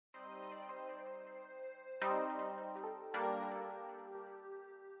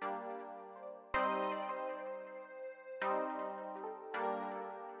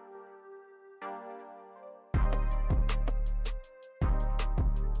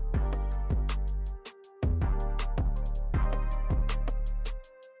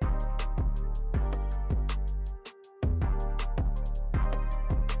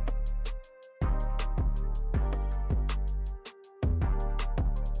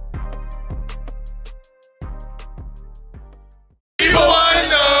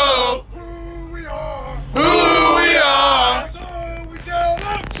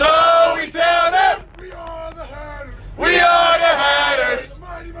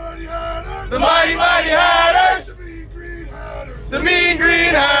The mighty, mighty Hatters. The mean green Hatters. The mean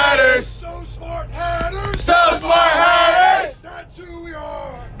green Hatters. So smart Hatters. So smart Hatters. That's who we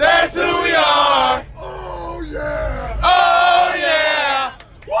are. That's who we are. Oh yeah. Oh yeah.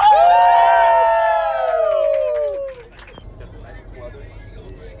 Woo!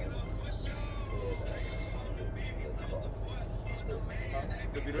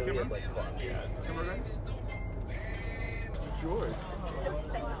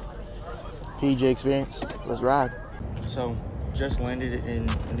 PJ experience. Let's ride. So, just landed in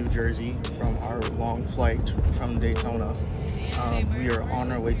New Jersey from our long flight from Daytona. We are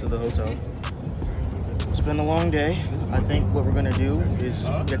on our way to the hotel. It's been a long day. I think what we're gonna do is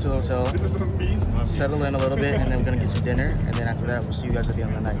get to the hotel, settle in a little bit, and then we're gonna get some dinner. And then after that, we'll see you guys at the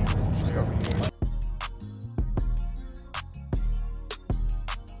end of the night. Let's go.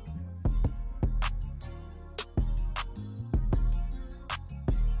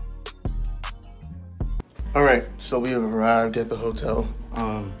 All right, so we have arrived at the hotel.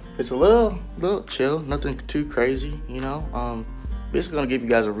 It's a little chill, nothing too crazy, you know. Basically gonna give you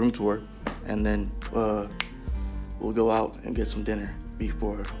guys a room tour, and then we'll go out and get some dinner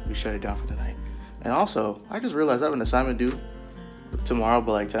before we shut it down for the night. And also, I just realized I have an assignment due tomorrow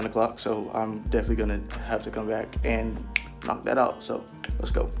by like 10 o'clock, so I'm definitely gonna have to come back and knock that out. So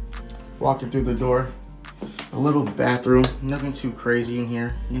let's go. Walking through the door, a little bathroom, nothing too crazy in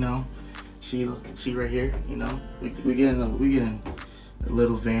here, you know. See right here, you know, we get in a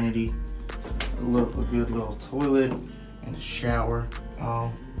little vanity, a good little toilet, and a shower.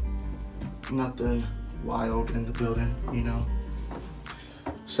 Nothing wild in the building, you know.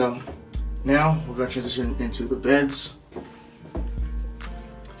 So now we're gonna transition into the beds.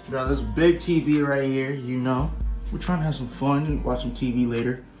 Got this big TV right here, you know. We're trying to have some fun, watch some TV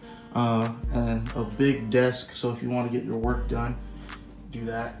later, and a big desk. So if you want to get your work done, do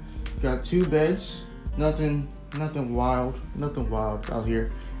that. Got two beds, nothing wild out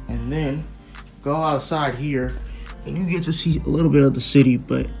here. And then go outside here and you get to see a little bit of the city,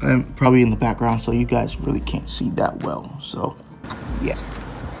 but I'm probably in the background, so you guys really can't see that well. So yeah.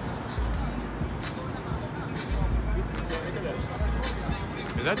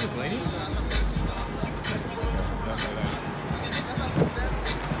 Is that just Laney?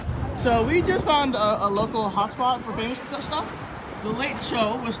 So we just found a local hotspot for famous stuff. The Late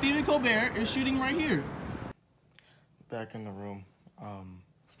Show with Stephen Colbert is shooting right here. Back in the room.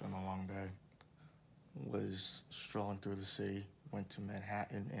 It's been a long day. Was strolling through the city, went to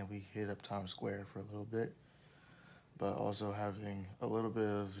Manhattan, and we hit up Times Square for a little bit. But also having a little bit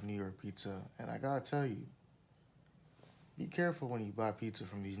of New York pizza. And I gotta tell you, be careful when you buy pizza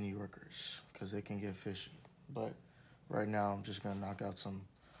from these New Yorkers, because they can get fishy. But right now, I'm just gonna knock out some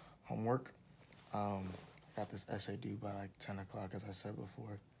homework. Got this essay due by like 10 o'clock, as I said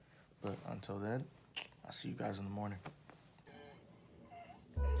before. But until then, I'll see you guys in the morning.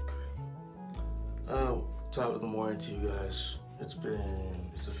 Top of the morning to you guys. It's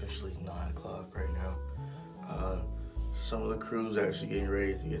officially 9 o'clock right now. Some of the crew's actually getting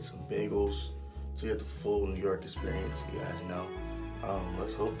ready to get some bagels to get the full New York experience, you guys know.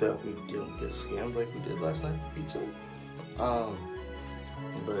 Let's hope that we didn't get scammed like we did last night for pizza.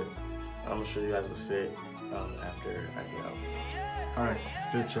 But I'm gonna show you guys the fit after I get out. All right,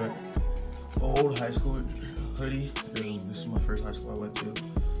 fit check. Old high school hoodie. This is my first high school I went to.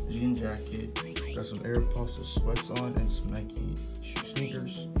 Jean jacket. Got some Aeropostale sweats on and some Nike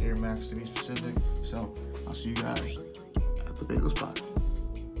sneakers, Air Max to be specific. So I'll see you guys at the bagel spot.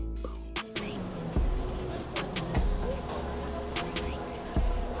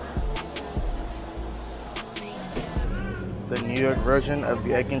 The New York version of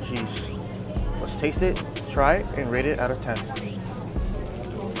the egg and cheese. Let's taste it, try it, and rate it out of 10.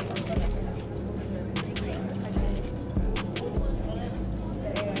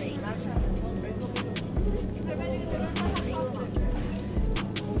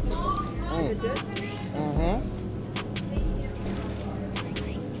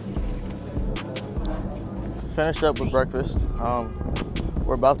 Finished up with breakfast.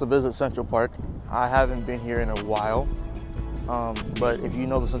 We're about to visit Central Park. I haven't been here in a while, but if you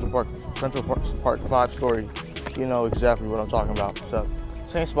know the Central Park 5 story, you know exactly what I'm talking about. So,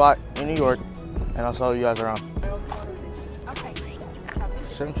 same spot in New York, and I'll show you guys around. Okay.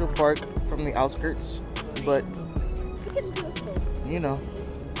 Central Park from the outskirts, but you know,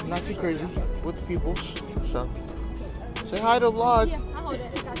 not too crazy with the peoples. So, say hi to the vlog. Yeah, I'll hold it.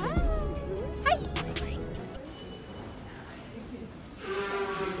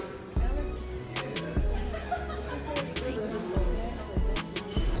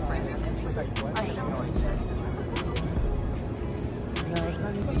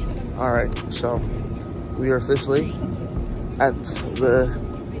 All right, so we are officially at the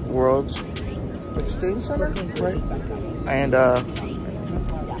World's Exchange Center, right? And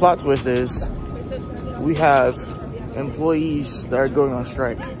plot twist is we have employees that are going on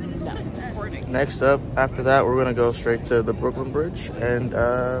strike. Next up, after that, we're gonna go straight to the Brooklyn Bridge, and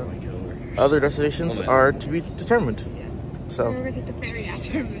other destinations are to be determined. So, We're gonna take the ferry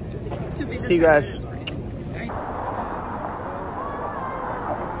after. see you guys.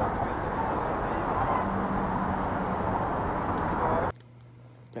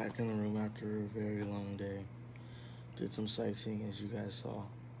 Back in the room after a very long day. Did some sightseeing, as you guys saw.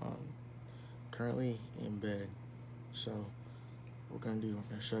 Currently in bed. So, what we're gonna do, we're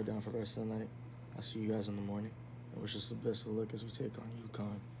gonna shut it down for the rest of the night. I'll see you guys in the morning. And wish us the best of luck as we take on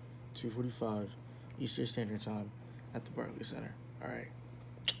UConn. 2:45 Eastern Standard Time at the Barclays Center.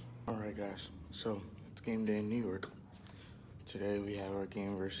 Alright guys, so it's game day in New York. Today we have our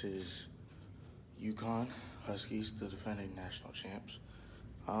game versus UConn Huskies, the defending national champs.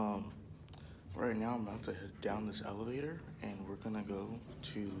 Right now I'm about to head down this elevator and we're gonna go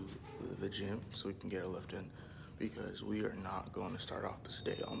to the gym so we can get a lift in, because we are not going to start off this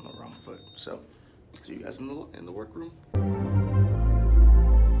day on the wrong foot. So, see you guys in the workroom.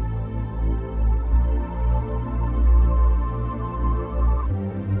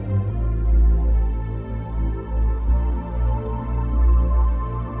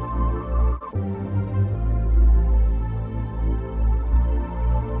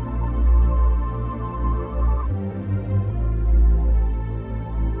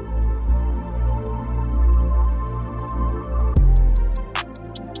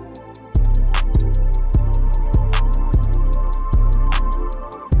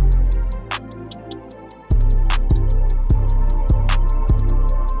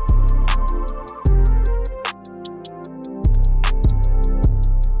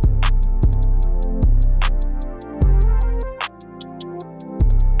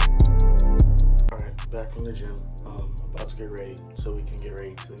 Back from the gym, about to get ready so we can get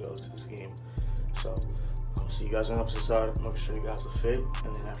ready to go to this game. So, see you guys on the opposite side. I'm gonna show you guys the fit,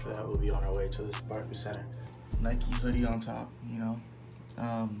 and then after that, we'll be on our way to this Barclays Center. Nike hoodie on top, you know.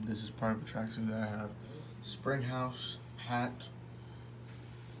 This is part of the tracksuit that I have. Spring House hat,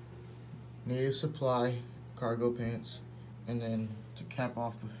 Native Supply cargo pants, and then to cap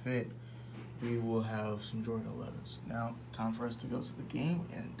off the fit, we will have some Jordan 11s. Now, time for us to go to the game,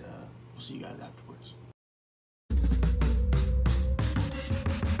 and we'll see you guys afterwards.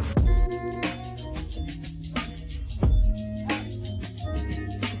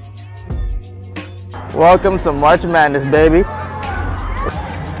 Welcome to March Madness, baby.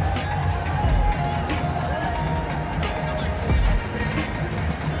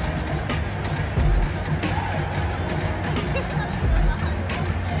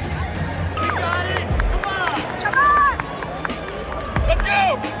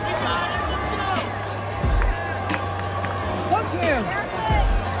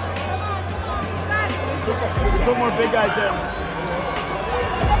 Put more big guys in.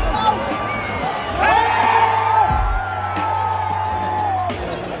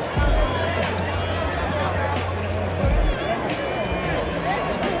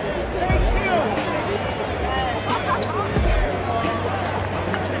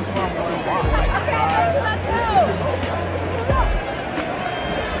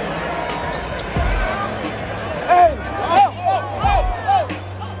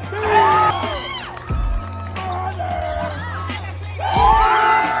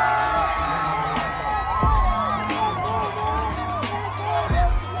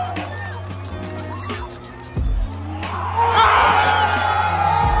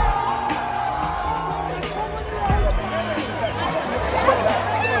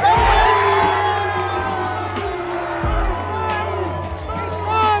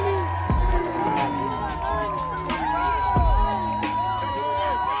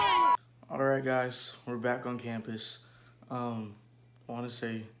 Alright guys, we're back on campus. I want to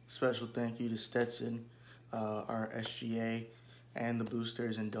say special thank you to Stetson, our SGA, and the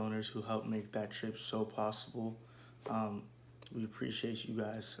boosters and donors who helped make that trip so possible. We appreciate you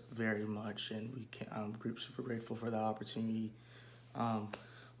guys very much, and I'm super grateful for the opportunity.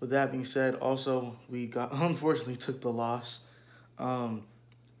 With that being said, also we unfortunately took the loss,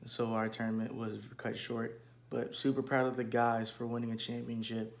 so our tournament was cut short. But super proud of the guys for winning a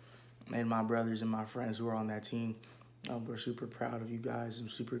championship, and my brothers and my friends who are on that team. We're super proud of you guys. I'm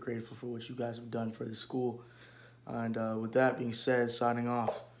super grateful for what you guys have done for the school. And with that being said, signing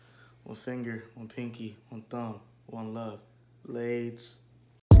off. One finger, one pinky, one thumb, one love. Lades.